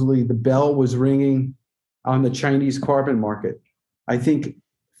supposedly the bell was ringing on the Chinese carbon market. I think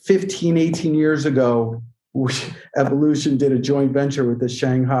 15, 18 years ago, Evolution did a joint venture with the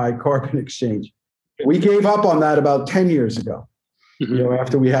Shanghai Carbon Exchange. We gave up on that about 10 years ago,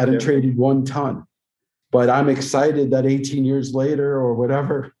 after we hadn't traded 1 ton. But I'm excited that 18 years later or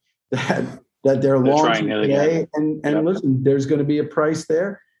whatever, that they're launching today. And listen, there's going to be a price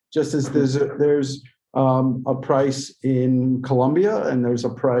there, just as there's a price in Colombia, and there's a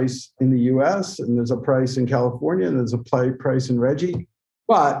price in the US, and there's a price in California, and there's a price in Reggie.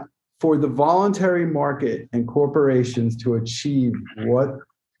 But for the voluntary market and corporations to achieve what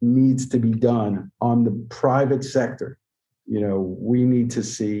needs to be done on the private sector, we need to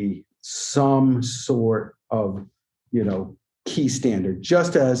see some sort of, key standard,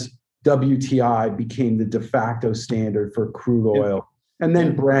 just as WTI became the de facto standard for crude oil. And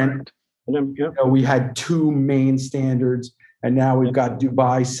then Brent, and then, we had 2 main standards, and now we've got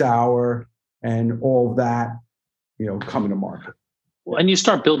Dubai Sour and all of that, coming to market. Well, and you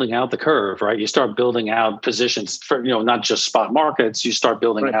start building out the curve, right? You start building out positions for, not just spot markets. You start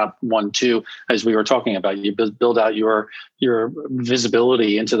building out 1, 2, as we were talking about. You build out your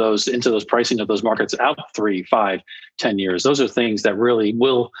visibility into those pricing of those markets out 3, 5, 10 years. Those are things that really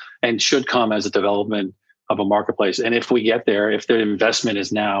will and should come as a development of a marketplace. And if we get there, if the investment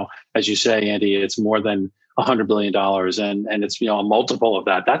is now, as you say, Andy, it's more than $100 billion, and it's a multiple of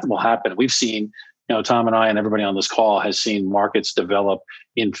that will happen. We've seen. Tom and I and everybody on this call has seen markets develop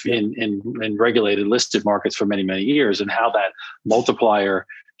in regulated listed markets for many, many years, and how that multiplier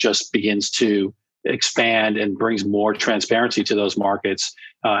just begins to expand and brings more transparency to those markets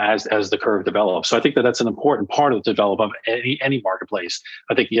as the curve develops. So I think that's an important part of the development of any marketplace.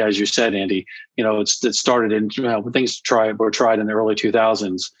 I think, as you said, Andy, it started in things were tried in the early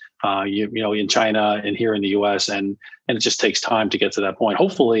 2000s. In China and here in the U.S. and it just takes time to get to that point.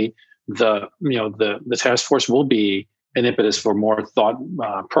 Hopefully, the task force will be an impetus for more thought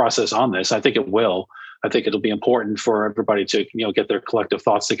process on this. I think it will. I think it'll be important for everybody to get their collective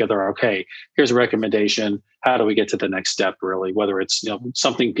thoughts together. Okay, here's a recommendation. How do we get to the next step? Really, whether it's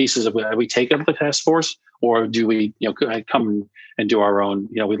pieces of we take up the task force, or do we come and do our own?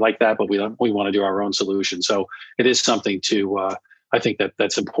 We like that, but we want to do our own solution. So it is something to. I think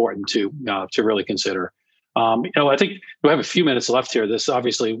that's important to really consider. I think we have a few minutes left here. This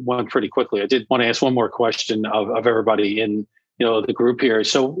obviously went pretty quickly. I did want to ask one more question of everybody in the group here.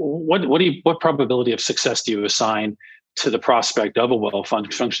 So what probability of success do you assign to the prospect of a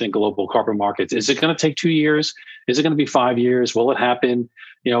well-functioning global carbon market? Is it going to take 2 years? Is it going to be 5 years? Will it happen?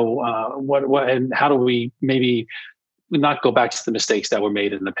 What and how do we maybe not go back to the mistakes that were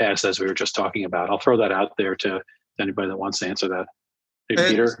made in the past, as we were just talking about? I'll throw that out there to anybody that wants to answer that. Hey,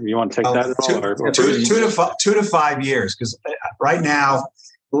 Peter, you want to take that at all? Or 2 to 5 years, because right now, a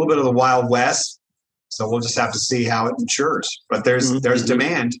little bit of the Wild West. So we'll just have to see how it matures. But there's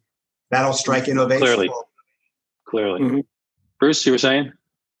demand that'll strike innovation. Clearly. Mm-hmm. Bruce, you were saying?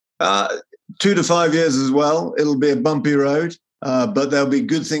 2 to 5 years as well. It'll be a bumpy road, but there'll be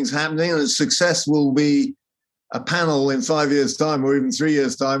good things happening, and success will be a panel in 5 years' time or even 3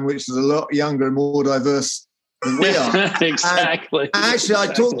 years' time, which is a lot younger and more diverse than we are. Exactly. And actually, I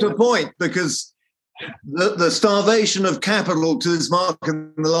talked to a point, because the starvation of capital to this market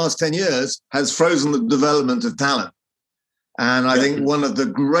in the last 10 years has frozen the development of talent. And I think one of the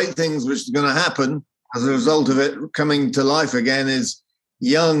great things which is going to happen as a result of it coming to life again is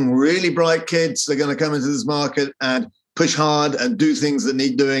young, really bright kids are going to come into this market and push hard and do things that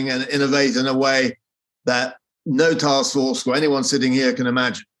need doing and innovate in a way that no task force or anyone sitting here can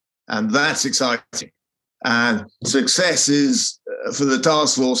imagine. And that's exciting. And success is, for the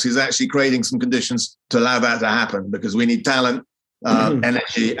task force, is actually creating some conditions to allow that to happen, because we need talent,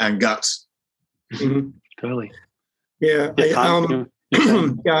 energy, and guts. Mm-hmm. Totally. Yeah.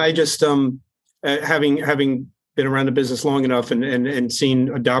 I just having been around the business long enough and seen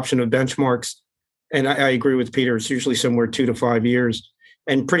adoption of benchmarks, and I agree with Peter. It's usually somewhere 2 to 5 years,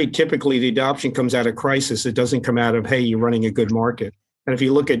 and pretty typically the adoption comes out of crisis. It doesn't come out of, hey, you're running a good market. And if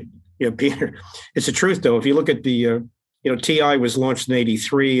you look at Peter, it's the truth, though. If you look at the, TI was launched in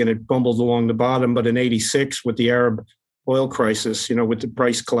 83 and it bumbled along the bottom, but in 86 with the Arab oil crisis, with the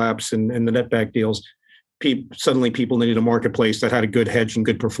price collapse and the netback deals, suddenly people needed a marketplace that had a good hedge and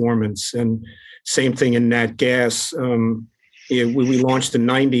good performance. And same thing in nat gas. We launched in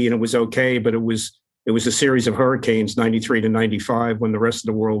 90 and it was okay, but it was a series of hurricanes, 93 to 95, when the rest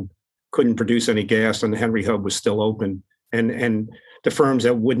of the world couldn't produce any gas and the Henry Hub was still open. And the firms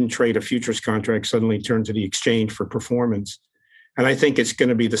that wouldn't trade a futures contract suddenly turned to the exchange for performance. And I think it's going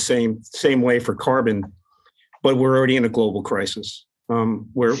to be the same way for carbon, but we're already in a global crisis.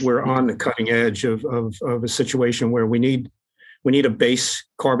 We're on the cutting edge of a situation where we need a base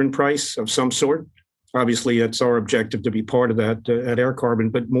carbon price of some sort. Obviously, that's our objective, to be part of that at Air Carbon.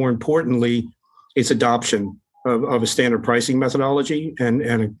 But more importantly, it's adoption of a standard pricing methodology and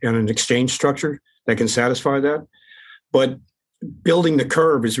an exchange structure that can satisfy that. But building the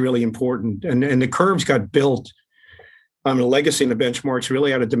curve is really important. And the curves got built on the legacy and the benchmarks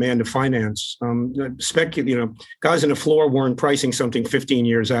really out of demand of finance. Guys on the floor weren't pricing something 15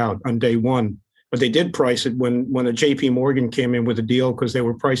 years out on day one, but they did price it when a JP Morgan came in with a deal, because they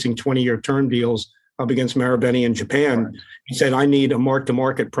were pricing 20-year term deals up against Marubeni in Japan. Right. He said, I need a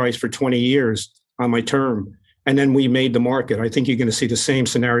mark-to-market price for 20 years on my term. And then we made the market. I think you're going to see the same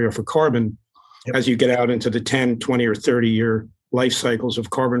scenario for carbon as you get out into the 10, 20, or 30-year life cycles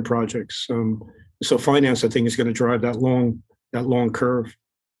of carbon projects. So finance, I think, is going to drive that long curve.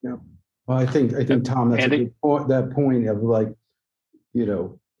 Yeah. Well, I think Tom, that's Andy? A good point. That point of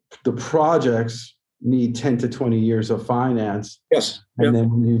the projects need 10 to 20 years of finance. Yes. And then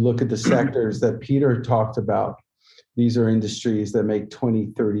when you look at the sectors that Peter talked about, these are industries that make 20,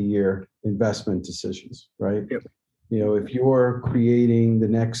 30-year investment decisions, right? Yep. If you're creating the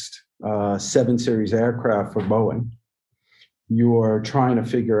next 7 series aircraft for Boeing, you're trying to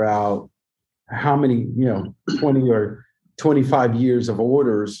figure out how many, 20 or 25 years of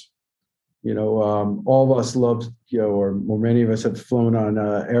orders. All of us love, or many of us have flown on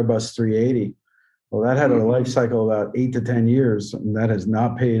Airbus 380. Well, that had a life cycle of about 8 to 10 years, and that has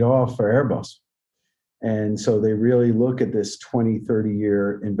not paid off for Airbus. And so they really look at this 20,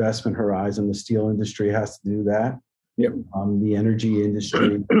 30-year investment horizon. The steel industry has to do that. Yep. The energy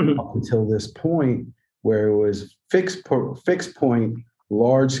industry up until this point, where it was fixed point,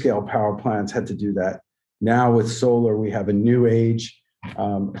 large-scale power plants had to do that. Now with solar, we have a new age,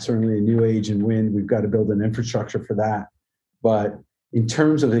 certainly a new age in wind. We've got to build an infrastructure for that. But in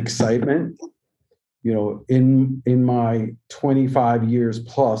terms of excitement, in my 25 years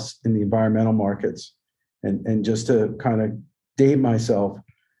plus in the environmental markets, and just to kind of date myself,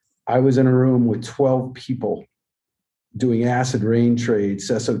 I was in a room with 12 people doing acid rain trades,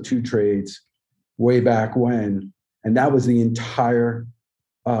 SO2 trades, way back when. And that was the entire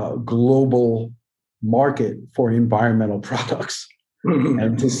global market for environmental products.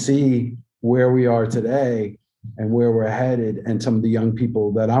 And to see where we are today and where we're headed, and some of the young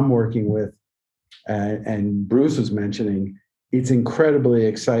people that I'm working with, and Bruce was mentioning, it's incredibly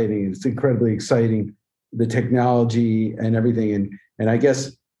exciting. It's incredibly exciting, the technology and everything. And I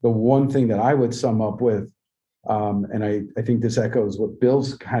guess the one thing that I would sum up with, and I think this echoes what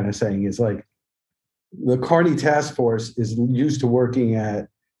Bill's kind of saying, is like the Carney Task Force is used to working at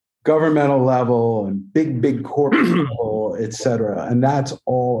governmental level and big corporate level, et cetera. And that's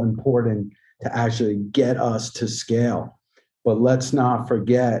all important to actually get us to scale. But let's not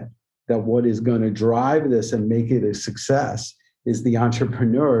forget that what is going to drive this and make it a success is the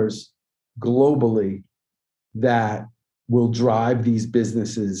entrepreneurs globally that will drive these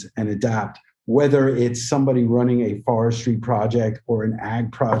businesses and adapt, whether it's somebody running a forestry project or an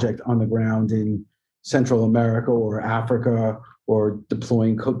ag project on the ground in Central America or Africa, or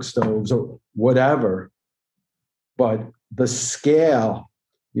deploying cook stoves or whatever. But the scale,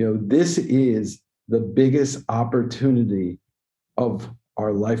 this is the biggest opportunity of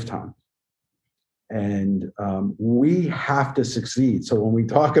our lifetime. And we have to succeed. So when we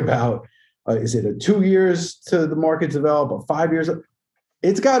talk about, is it a 2 years to the market develop, or 5 years?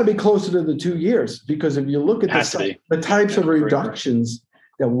 It's got to be closer to the 2 years, because if you look at the types of reductions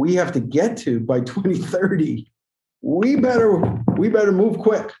that we have to get to by 2030, we better move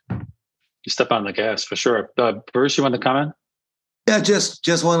quick. You step on the gas for sure. Bruce, you want to comment? Yeah,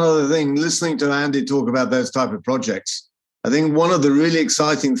 just one other thing. Listening to Andy talk about those type of projects, I think one of the really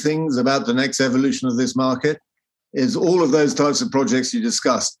exciting things about the next evolution of this market is all of those types of projects you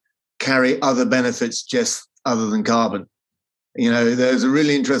discussed carry other benefits just other than carbon. There's a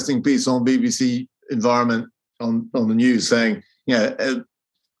really interesting piece on BBC Environment on the news saying,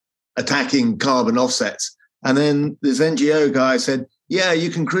 attacking carbon offsets. And then this NGO guy said, yeah, you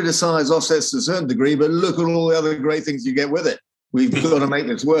can criticize offsets to a certain degree, but look at all the other great things you get with it. We've got to make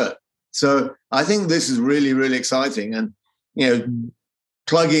this work. So I think this is really, really exciting. And,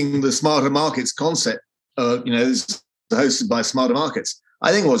 plugging the Smarter Markets concept, this is hosted by Smarter Markets.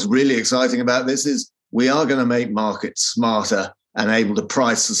 I think what's really exciting about this is we are going to make markets smarter and able to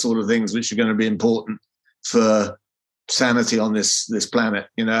price the sort of things which are going to be important for sanity on this planet,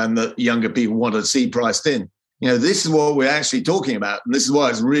 and that younger people want to see priced in. This is what we're actually talking about. And this is why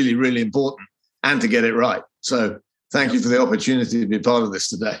it's really, really important, and to get it right. So thank you for the opportunity to be part of this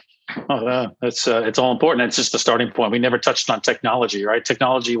today. Oh, yeah. It's all important. It's just the starting point. We never touched on technology, right?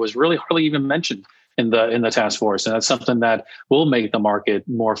 Technology was really hardly even mentioned in the task force. And that's something that will make the market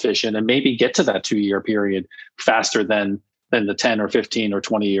more efficient and maybe get to that 2 year period faster than the 10 or 15 or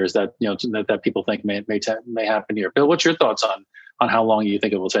 20 years that that people think may happen here. Bill, what's your thoughts on how long you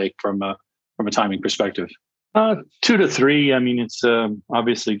think it will take from a timing perspective? 2 to 3. I mean, it's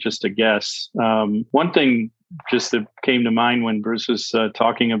obviously just a guess. One thing just that came to mind when Bruce was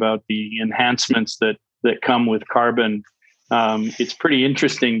talking about the enhancements that come with carbon. It's pretty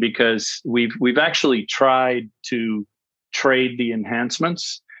interesting because we've actually tried to trade the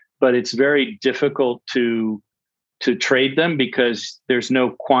enhancements, but it's very difficult to trade them because there's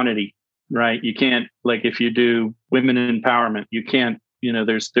no quantity, right? You can't, like if you do women empowerment, you can't,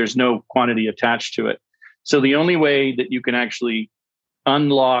 there's no quantity attached to it. So the only way that you can actually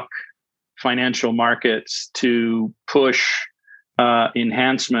unlock financial markets to push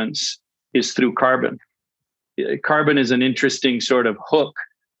enhancements is through carbon. Carbon is an interesting sort of hook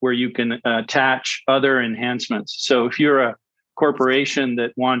where you can attach other enhancements. So if you're a corporation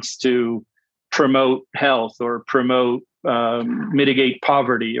that wants to promote health or promote mitigate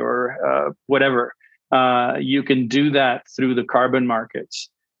poverty or whatever, you can do that through the carbon markets.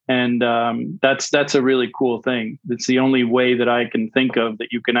 And that's a really cool thing. It's the only way that I can think of that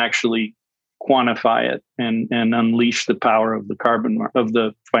you can actually quantify it and unleash the power of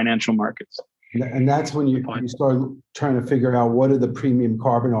the financial markets. And that's when you start trying to figure out what are the premium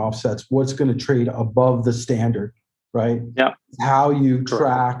carbon offsets, what's going to trade above the standard, right? Yeah. How you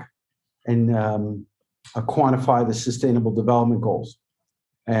track and quantify the sustainable development goals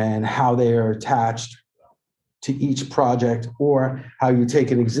and how they are attached to each project, or how you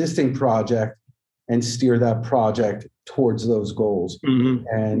take an existing project and steer that project towards those goals. Mm-hmm.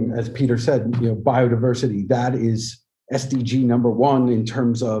 And as Peter said, biodiversity, that is SDG number 1 in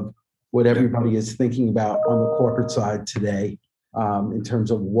terms of what everybody is thinking about on the corporate side today, in terms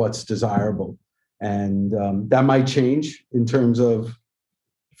of what's desirable. And that might change in terms of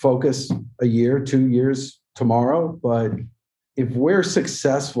focus a year, 2 years tomorrow. But if we're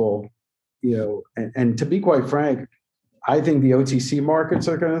successful, and to be quite frank, I think the OTC markets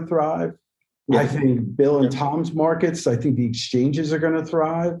are going to thrive. Yeah. I think Bill and Tom's markets, I think the exchanges are going to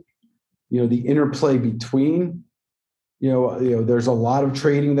thrive. The interplay between, there's a lot of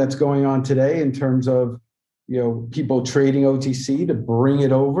trading that's going on today in terms of, people trading OTC to bring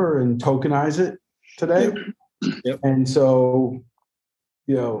it over and tokenize it today. Yep. And so,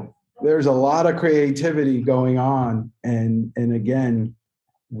 there's a lot of creativity going on. And again,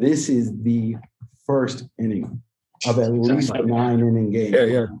 this is the first inning of at least a 9-inning game.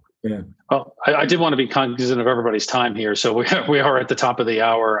 Yeah. Well, I did want to be cognizant of everybody's time here. So we are at the top of the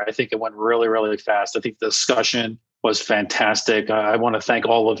hour. I think it went really, really fast. I think the discussion was fantastic. I want to thank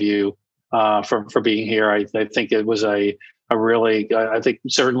all of you for being here. I think it was a really, I think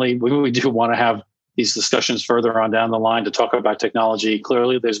certainly we do want to have these discussions further on down the line to talk about technology.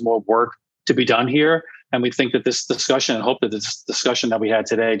 Clearly, there's more work to be done here. And we think that this discussion, and hope that this discussion that we had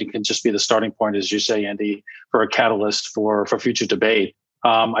today can just be the starting point, as you say, Andy, for a catalyst for future debate.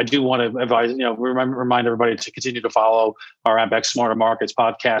 I do want to advise, remind everybody to continue to follow our Abaxx Smarter Markets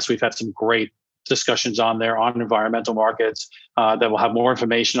podcast. We've had some great discussions on there on environmental markets that will have more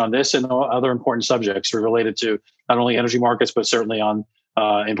information on this and other important subjects related to not only energy markets, but certainly on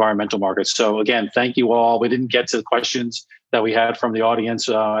environmental markets. So again, thank you all. We didn't get to the questions that we had from the audience.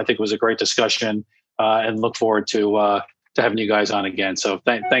 I think it was a great discussion and look forward to having you guys on again. So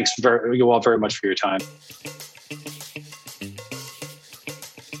thanks you all very much for your time.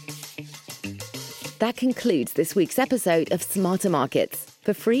 That concludes this week's episode of Smarter Markets.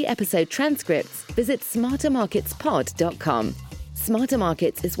 For free episode transcripts, visit smartermarketspod.com. Smarter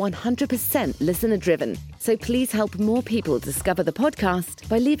Markets is 100% listener-driven, so please help more people discover the podcast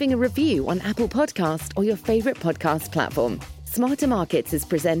by leaving a review on Apple Podcast or your favorite podcast platform. Smarter Markets is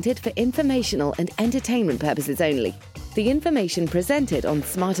presented for informational and entertainment purposes only. The information presented on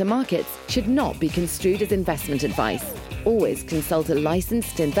Smarter Markets should not be construed as investment advice. Always consult a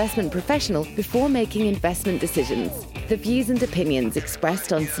licensed investment professional before making investment decisions. The views and opinions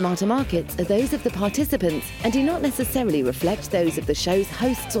expressed on Smarter Markets are those of the participants and do not necessarily reflect those of the show's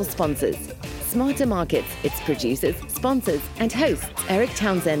hosts or sponsors. Smarter Markets, its producers, sponsors, and hosts, Eric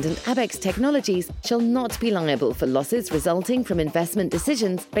Townsend and Abaxx Technologies, shall not be liable for losses resulting from investment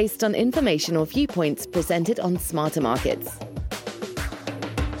decisions based on information or viewpoints presented on Smarter Markets.